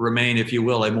remain, if you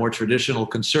will, a more traditional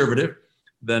conservative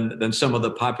than some of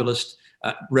the populist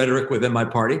rhetoric within my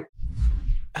party.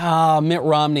 Mitt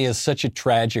Romney is such a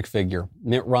tragic figure.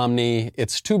 Mitt Romney,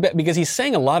 it's too bad because he's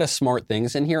saying a lot of smart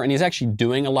things in here and he's actually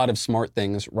doing a lot of smart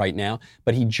things right now,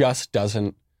 but he just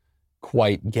doesn't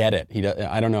quite get it.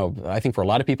 I don't know. I think for a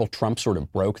lot of people, Trump sort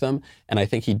of broke them. And I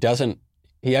think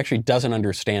he actually doesn't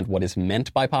understand what is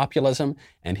meant by populism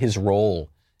and his role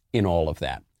in all of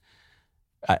that.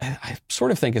 I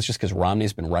sort of think it's just because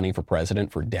Romney's been running for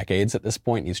president for decades at this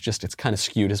point. It's kind of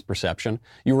skewed his perception.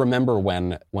 You remember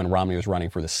when Romney was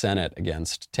running for the Senate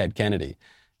against Ted Kennedy,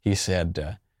 he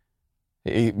said,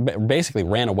 he basically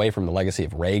ran away from the legacy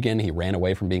of Reagan. He ran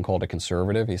away from being called a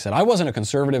conservative. He said, I wasn't a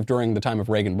conservative during the time of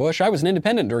Reagan-Bush. I was an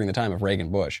independent during the time of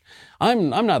Reagan-Bush. I'm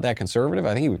not that conservative.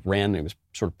 I think he was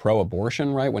sort of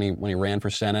pro-abortion, right, when he ran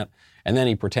for Senate. And then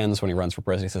he pretends when he runs for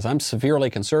president, he says, I'm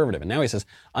severely conservative. And now he says,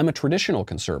 I'm a traditional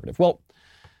conservative. Well,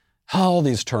 all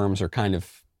these terms are kind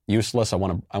of useless. I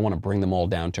want to bring them all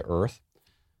down to earth.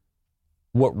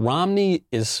 What Romney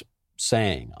is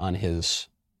saying on his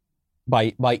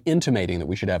by intimating that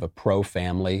we should have a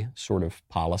pro-family sort of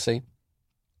policy,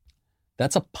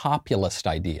 that's a populist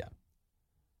idea.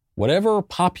 Whatever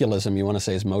populism you want to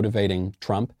say is motivating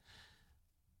Trump,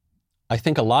 I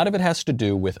think a lot of it has to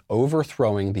do with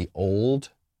overthrowing the old,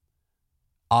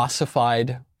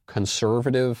 ossified,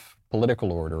 conservative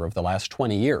political order of the last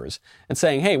 20 years and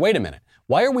saying, hey, wait a minute.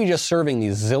 Why are we just serving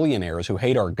these zillionaires who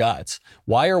hate our guts?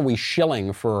 Why are we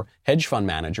shilling for hedge fund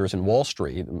managers in Wall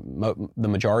Street, the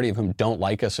majority of whom don't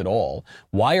like us at all?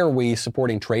 Why are we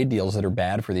supporting trade deals that are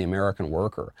bad for the American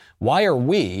worker? Why are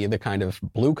we, the kind of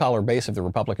blue-collar base of the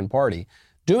Republican Party,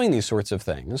 doing these sorts of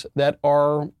things that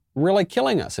are really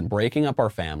killing us and breaking up our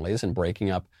families and breaking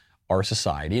up our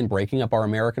society and breaking up our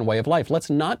American way of life? Let's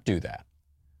not do that.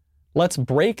 Let's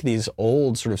break these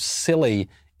old sort of silly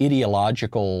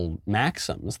ideological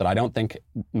maxims that I don't think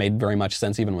made very much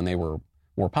sense even when they were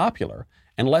more popular.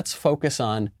 And let's focus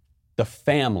on the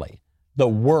family, the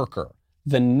worker,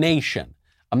 the nation,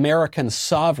 American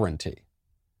sovereignty,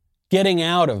 getting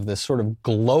out of this sort of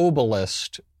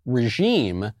globalist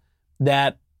regime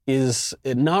that is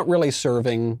not really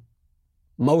serving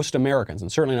most Americans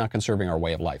and certainly not conserving our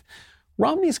way of life.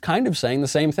 Romney's kind of saying the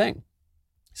same thing.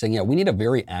 Saying, yeah, we need a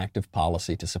very active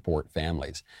policy to support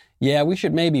families. Yeah, we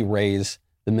should maybe raise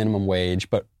the minimum wage,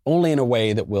 but only in a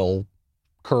way that will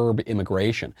curb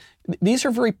immigration. These are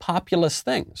very populist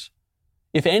things.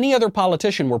 If any other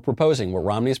politician were proposing what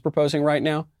Romney is proposing right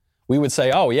now, we would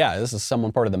say, oh, yeah, this is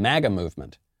someone part of the MAGA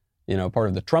movement, part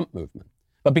of the Trump movement.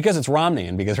 But because it's Romney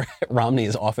and because Romney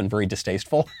is often very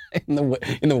distasteful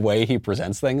in the way he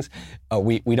presents things,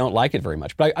 we don't like it very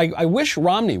much. But I wish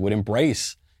Romney would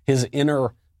embrace his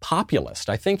inner populist.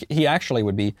 I think he actually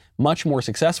would be much more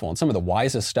successful in some of the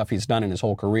wisest stuff he's done in his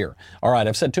whole career. All right,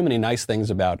 I've said too many nice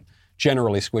things about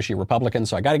generally squishy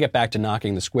Republicans, so I got to get back to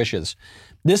knocking the squishes.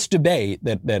 This debate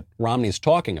that Romney's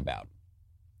talking about,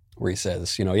 where he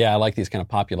says, yeah, I like these kind of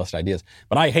populist ideas,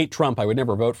 but I hate Trump. I would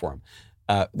never vote for him.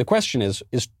 The question is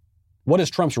what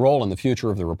is Trump's role in the future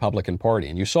of the Republican Party?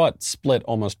 And you saw it split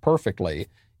almost perfectly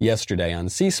yesterday on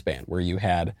C-SPAN, where you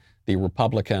had the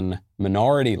Republican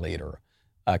minority leader,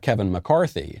 Kevin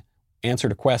McCarthy,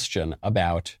 answered a question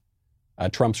about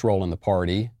Trump's role in the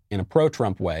party in a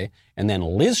pro-Trump way. And then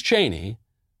Liz Cheney,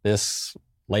 this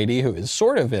lady who is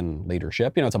sort of in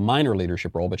leadership, it's a minor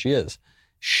leadership role, but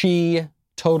she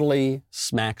totally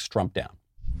smacks Trump down.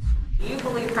 Do you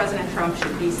believe President Trump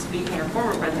should be speaking, or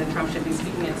former President Trump should be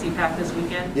speaking at CPAC this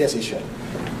weekend? Yes, he should.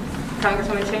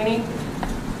 Congresswoman Cheney?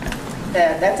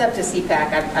 That's up to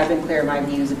CPAC. I've been clear in my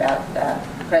views about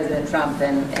President Trump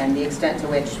and the extent to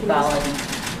which following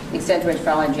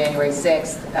January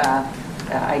 6th,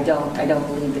 I don't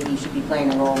believe that he should be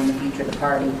playing a role in the future of the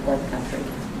party or the country.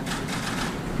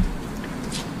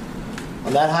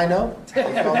 On that high note,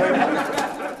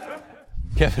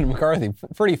 Kevin McCarthy,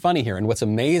 pretty funny here. And what's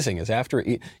amazing is after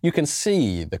you can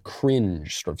see the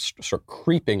cringe sort of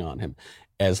creeping on him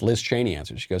as Liz Cheney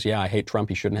answers. She goes, yeah, I hate Trump.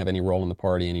 He shouldn't have any role in the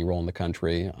party, any role in the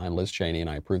country. I'm Liz Cheney and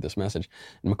I approve this message.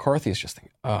 And McCarthy is just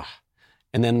thinking, ugh.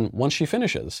 And then once she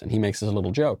finishes and he makes his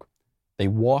little joke, they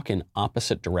walk in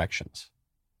opposite directions.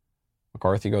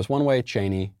 McCarthy goes one way,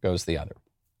 Cheney goes the other.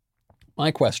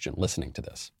 My question listening to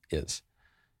this is,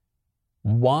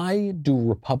 why do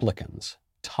Republicans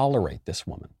tolerate this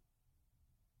woman?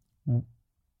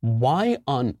 Why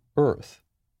on earth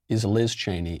is Liz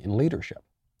Cheney in leadership?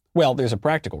 Well, there's a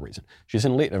practical reason.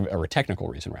 Or a technical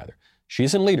reason, rather.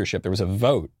 She's in leadership. There was a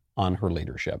vote on her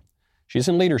leadership. She's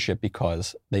in leadership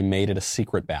because they made it a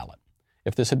secret ballot.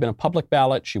 If this had been a public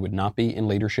ballot, she would not be in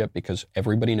leadership because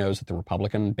everybody knows that the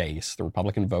Republican base, the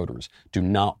Republican voters, do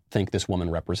not think this woman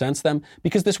represents them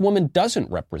because this woman doesn't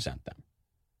represent them.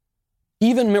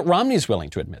 Even Mitt Romney's willing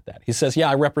to admit that. He says, yeah,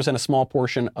 I represent a small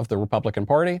portion of the Republican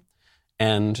Party,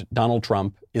 and Donald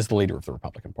Trump is the leader of the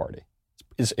Republican Party,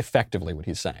 is effectively what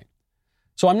he's saying.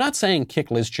 So I'm not saying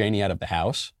kick Liz Cheney out of the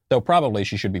House, though probably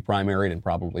she should be primaried and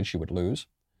probably she would lose.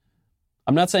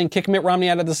 I'm not saying kick Mitt Romney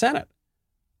out of the Senate.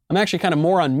 I'm actually kind of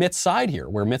more on Mitt's side here,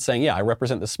 where Mitt's saying, yeah, I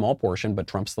represent this small portion, but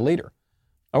Trump's the leader.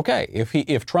 Okay,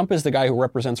 if Trump is the guy who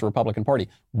represents the Republican Party,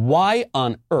 why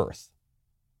on earth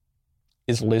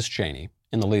is Liz Cheney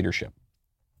in the leadership?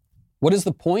 What is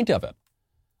the point of it?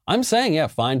 I'm saying, yeah,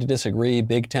 fine to disagree,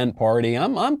 big tent party.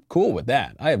 I'm cool with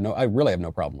that. I really have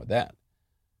no problem with that.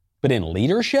 But in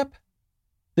leadership,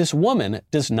 this woman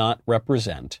does not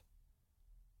represent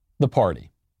the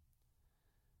party.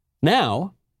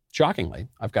 Now, shockingly,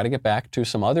 I've got to get back to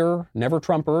some other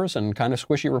never-Trumpers and kind of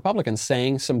squishy Republicans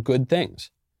saying some good things.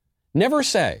 Never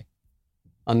say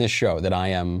on this show that I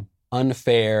am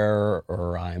unfair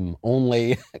or I'm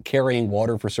only carrying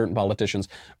water for certain politicians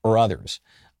or others.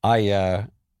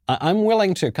 I'm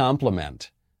willing to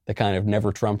compliment the kind of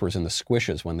never-Trumpers and the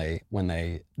squishes when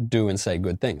they do and say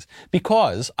good things,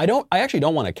 because I actually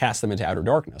don't want to cast them into outer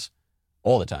darkness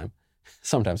all the time.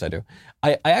 Sometimes I do.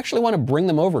 I actually want to bring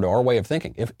them over to our way of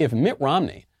thinking. If Mitt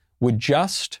Romney would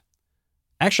just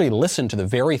actually listen to the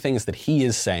very things that he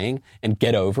is saying and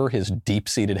get over his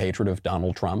deep-seated hatred of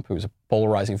Donald Trump, who's a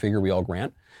polarizing figure we all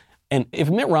grant, and if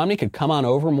Mitt Romney could come on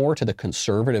over more to the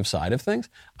conservative side of things,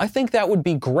 I think that would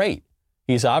be great.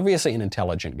 He's obviously an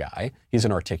intelligent guy. He's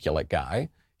an articulate guy.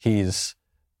 He's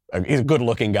a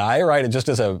good-looking guy, right? Just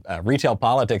as a retail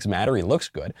politics matter, he looks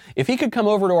good. If he could come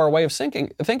over to our way of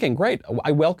thinking, great,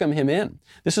 I welcome him in.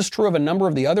 This is true of a number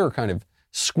of the other kind of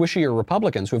squishier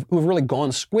Republicans who've really gone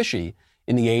squishy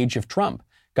in the age of Trump.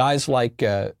 Guys like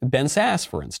Ben Sasse,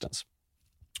 for instance,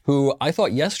 who I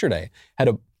thought yesterday had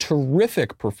a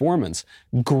terrific performance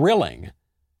grilling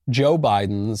Joe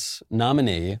Biden's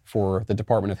nominee for the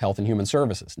Department of Health and Human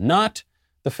Services. Not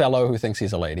the fellow who thinks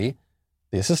he's a lady,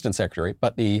 the assistant secretary,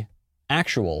 but the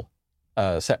actual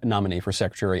nominee for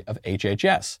Secretary of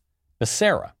HHS,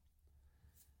 Becerra.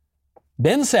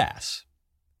 Ben Sasse,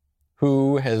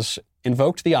 who has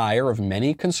invoked the ire of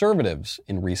many conservatives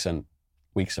in recent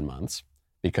weeks and months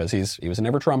because he was a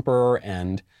never-Trumper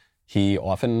and he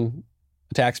often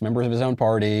attacks members of his own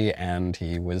party and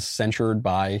he was censured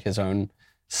by his own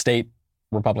state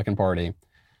Republican Party.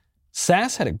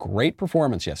 Sasse had a great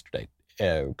performance yesterday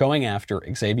going after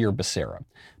Xavier Becerra.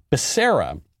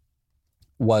 Becerra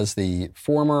was the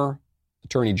former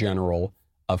Attorney General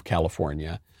of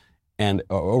California and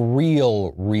a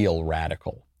real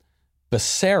radical.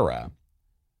 Becerra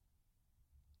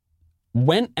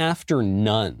went after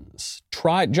nuns,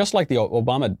 tried, just like the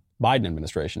Obama-Biden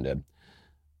administration did.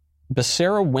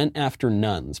 Becerra went after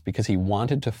nuns because he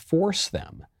wanted to force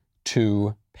them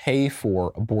to pay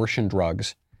for abortion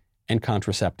drugs and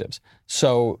contraceptives.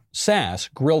 So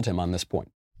Sasse grilled him on this point.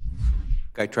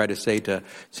 I tried to say to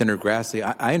Senator Grassley,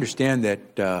 I understand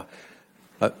that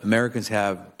Americans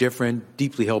have different,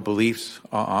 deeply held beliefs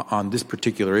on this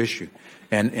particular issue,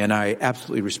 and I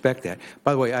absolutely respect that.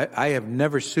 By the way, I have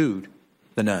never sued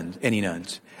the nuns, any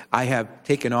nuns. I have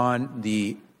taken on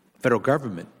the federal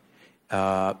government,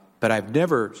 but I've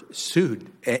never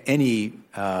sued any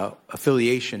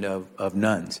affiliation of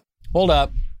nuns. Hold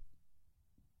up.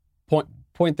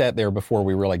 Point that there before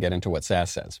we really get into what Sasse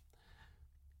says.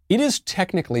 It is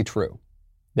technically true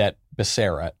that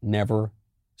Becerra never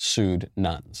sued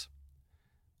nuns.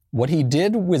 What he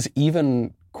did was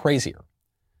even crazier.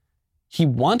 He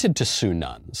wanted to sue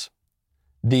nuns.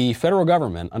 The federal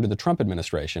government, under the Trump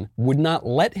administration, would not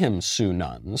let him sue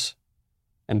nuns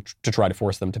and to try to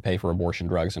force them to pay for abortion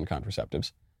drugs and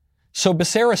contraceptives. So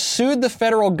Becerra sued the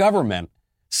federal government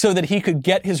so that he could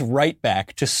get his right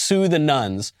back to sue the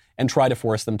nuns and try to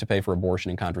force them to pay for abortion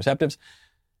and contraceptives.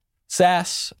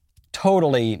 Sasse,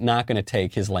 totally not going to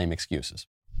take his lame excuses.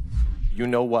 You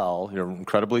know well, you're an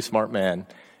incredibly smart man,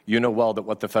 you know well that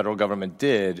what the federal government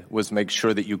did was make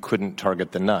sure that you couldn't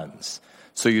target the nuns.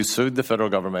 So you sued the federal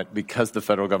government because the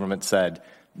federal government said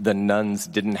the nuns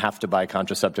didn't have to buy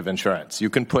contraceptive insurance. You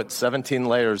can put 17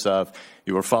 layers of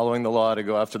you were following the law to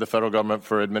go after the federal government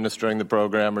for administering the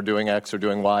program or doing X or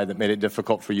doing Y that made it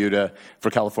difficult for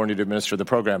California to administer the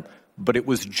program. But it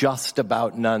was just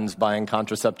about nuns buying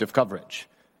contraceptive coverage.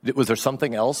 Was there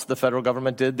something else the federal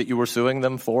government did that you were suing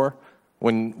them for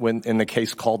when in the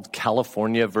case called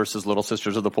California versus Little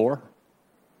Sisters of the Poor?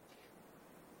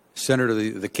 Senator,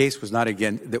 the case was not,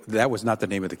 again, that was not the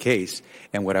name of the case.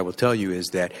 And what I will tell you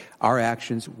is that our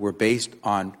actions were based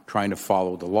on trying to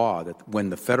follow the law, that when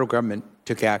the federal government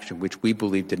took action, which we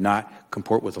believe did not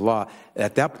comport with the law,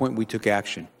 at that point we took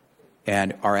action.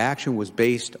 And our action was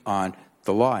based on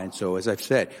the law. And so, as I've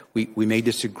said, we may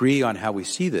disagree on how we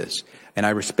see this, and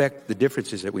I respect the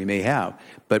differences that we may have,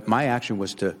 but my action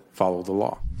was to follow the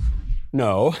law.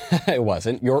 No, it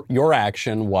wasn't. Your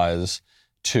action was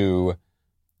to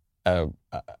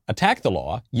attack the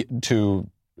law, to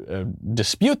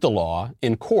dispute the law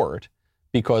in court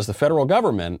because the federal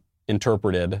government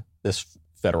interpreted this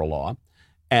federal law,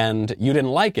 and you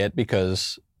didn't like it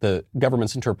because the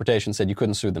government's interpretation said you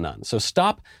couldn't sue the nuns. So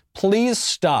please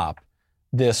stop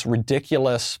this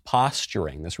ridiculous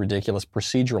posturing, this ridiculous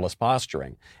proceduralist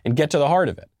posturing, and get to the heart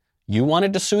of it. You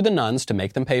wanted to sue the nuns to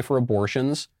make them pay for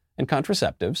abortions and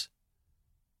contraceptives,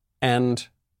 and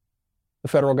the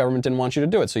federal government didn't want you to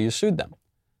do it, so you sued them.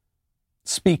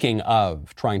 Speaking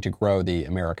of trying to grow the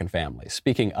American family,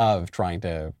 speaking of trying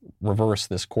to reverse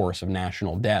this course of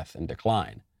national death and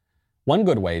decline, one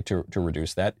good way to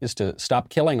reduce that is to stop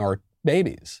killing our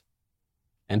babies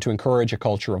and to encourage a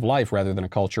culture of life rather than a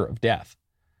culture of death.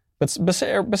 But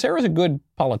Becerra is a good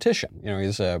politician. You know,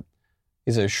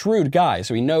 he's a shrewd guy,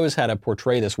 so he knows how to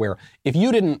portray this where if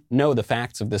you didn't know the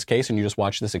facts of this case and you just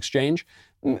watched this exchange,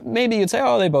 maybe you'd say,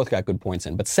 oh, they both got good points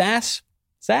in. But Sass,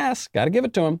 got to give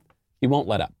it to him. He won't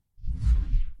let up.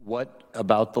 What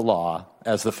about the law,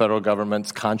 as the federal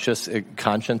government's conscience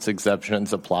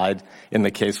exceptions applied in the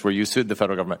case where you sued the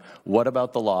federal government, what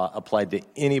about the law applied to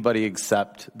anybody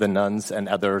except the nuns and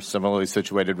other similarly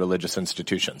situated religious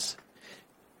institutions?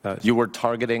 You were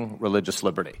targeting religious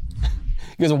liberty.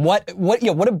 Because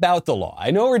what about the law?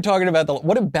 I know we're talking about the law.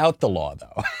 What about the law,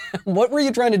 though? What were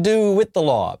you trying to do with the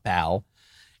law, pal?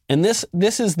 And this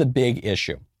is the big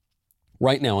issue.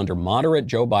 Right now, under moderate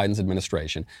Joe Biden's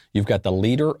administration, you've got the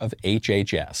leader of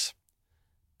HHS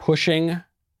pushing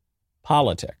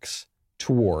politics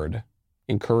toward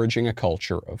encouraging a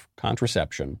culture of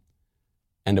contraception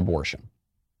and abortion.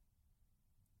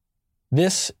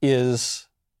 This is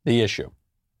the issue.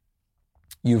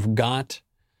 You've got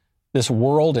this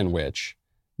world in which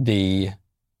the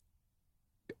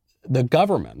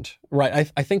government,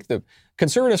 right? I think the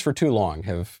conservatives for too long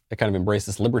have kind of embraced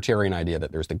this libertarian idea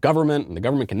that there's the government and the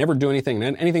government can never do anything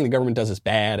and anything the government does is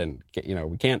bad and, you know,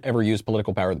 we can't ever use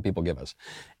political power that people give us.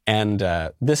 And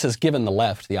this has given the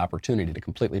left the opportunity to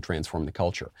completely transform the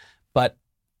culture. But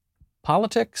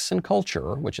politics and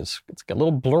culture, it's got a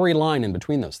little blurry line in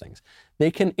between those things,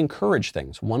 they can encourage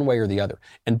things one way or the other.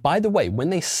 And by the way, when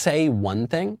they say one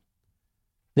thing,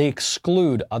 they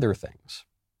exclude other things.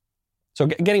 So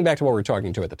getting back to what we were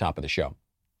talking to at the top of the show,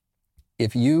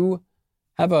 if you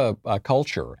have a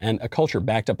culture, and a culture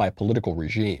backed up by a political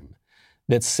regime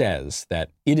that says that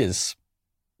it is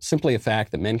simply a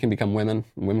fact that men can become women,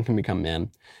 and women can become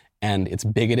men, and it's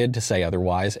bigoted to say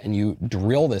otherwise, and you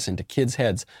drill this into kids'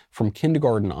 heads from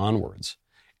kindergarten onwards,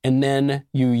 and then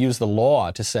you use the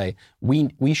law to say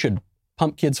we should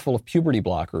pump kids full of puberty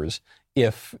blockers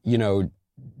if, you know,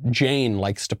 Jane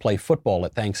likes to play football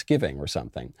at Thanksgiving or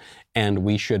something, and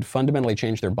we should fundamentally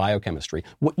change their biochemistry.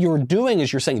 What you're doing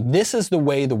is you're saying this is the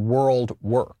way the world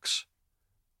works.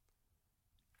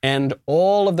 And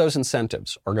all of those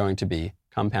incentives are going to be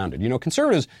compounded. You know,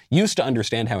 conservatives used to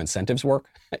understand how incentives work.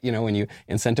 You know, when you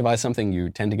incentivize something, you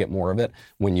tend to get more of it.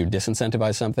 When you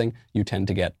disincentivize something, you tend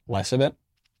to get less of it.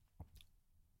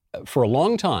 For a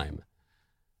long time,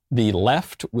 the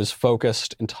left was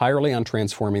focused entirely on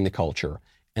transforming the culture,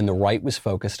 and the right was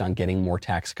focused on getting more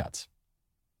tax cuts.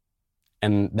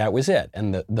 And that was it.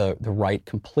 And the right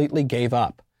completely gave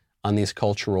up on these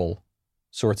cultural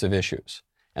sorts of issues.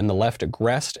 And the left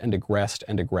aggressed and aggressed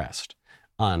and aggressed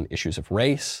on issues of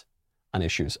race, on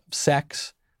issues of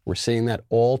sex. We're seeing that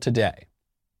all today.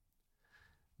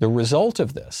 The result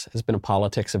of this has been a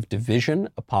politics of division,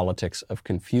 a politics of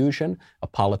confusion, a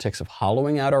politics of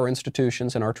hollowing out our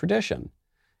institutions and our tradition.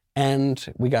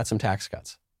 And we got some tax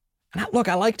cuts. And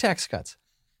I like tax cuts.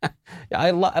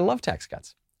 I love tax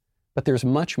cuts. But there's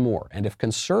much more. And if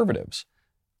conservatives,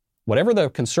 whatever the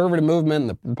conservative movement,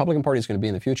 the Republican Party is going to be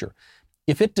in the future,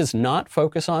 if it does not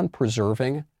focus on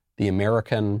preserving the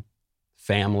American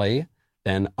family,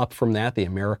 then up from that, the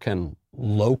American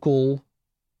local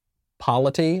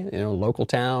polity, you know, local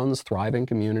towns, thriving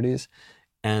communities,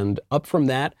 and up from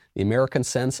that, the American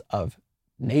sense of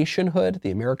nationhood,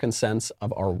 the American sense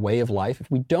of our way of life.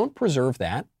 If we don't preserve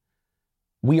that,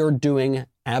 we are doing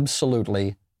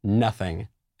absolutely nothing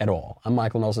at all. I'm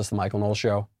Michael Knowles. This is The Michael Knowles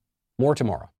Show. More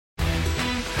tomorrow.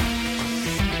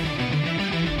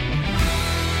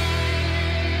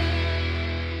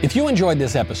 If you enjoyed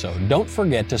this episode, don't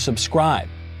forget to subscribe.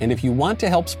 And if you want to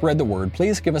help spread the word,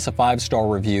 please give us a 5-star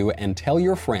review and tell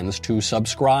your friends to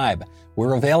subscribe.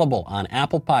 We're available on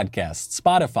Apple Podcasts,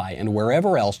 Spotify, and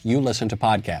wherever else you listen to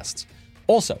podcasts.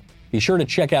 Also, be sure to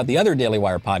check out the other Daily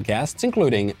Wire podcasts,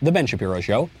 including The Ben Shapiro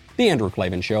Show, The Andrew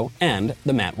Klavan Show, and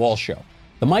The Matt Walsh Show.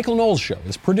 The Michael Knowles Show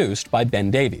is produced by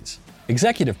Ben Davies.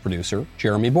 Executive producer,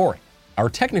 Jeremy Boring. Our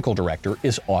technical director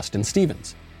is Austin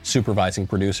Stevens. Supervising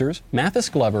producers, Mathis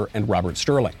Glover and Robert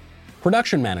Sterling.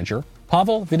 Production manager,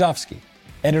 Pavel Vidovsky.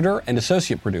 Editor and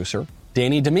associate producer,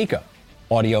 Danny D'Amico.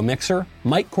 Audio mixer,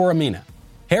 Mike Coromina.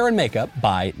 Hair and makeup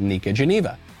by Nika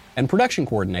Geneva. And production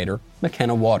coordinator,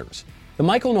 McKenna Waters. The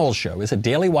Michael Knowles Show is a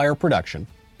Daily Wire production.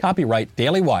 Copyright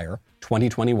Daily Wire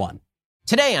 2021.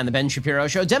 Today on The Ben Shapiro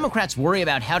Show, Democrats worry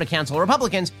about how to cancel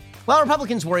Republicans, while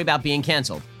Republicans worry about being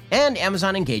canceled. And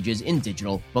Amazon engages in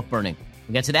digital book burning.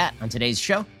 We'll get to that on today's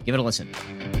show. Give it a listen.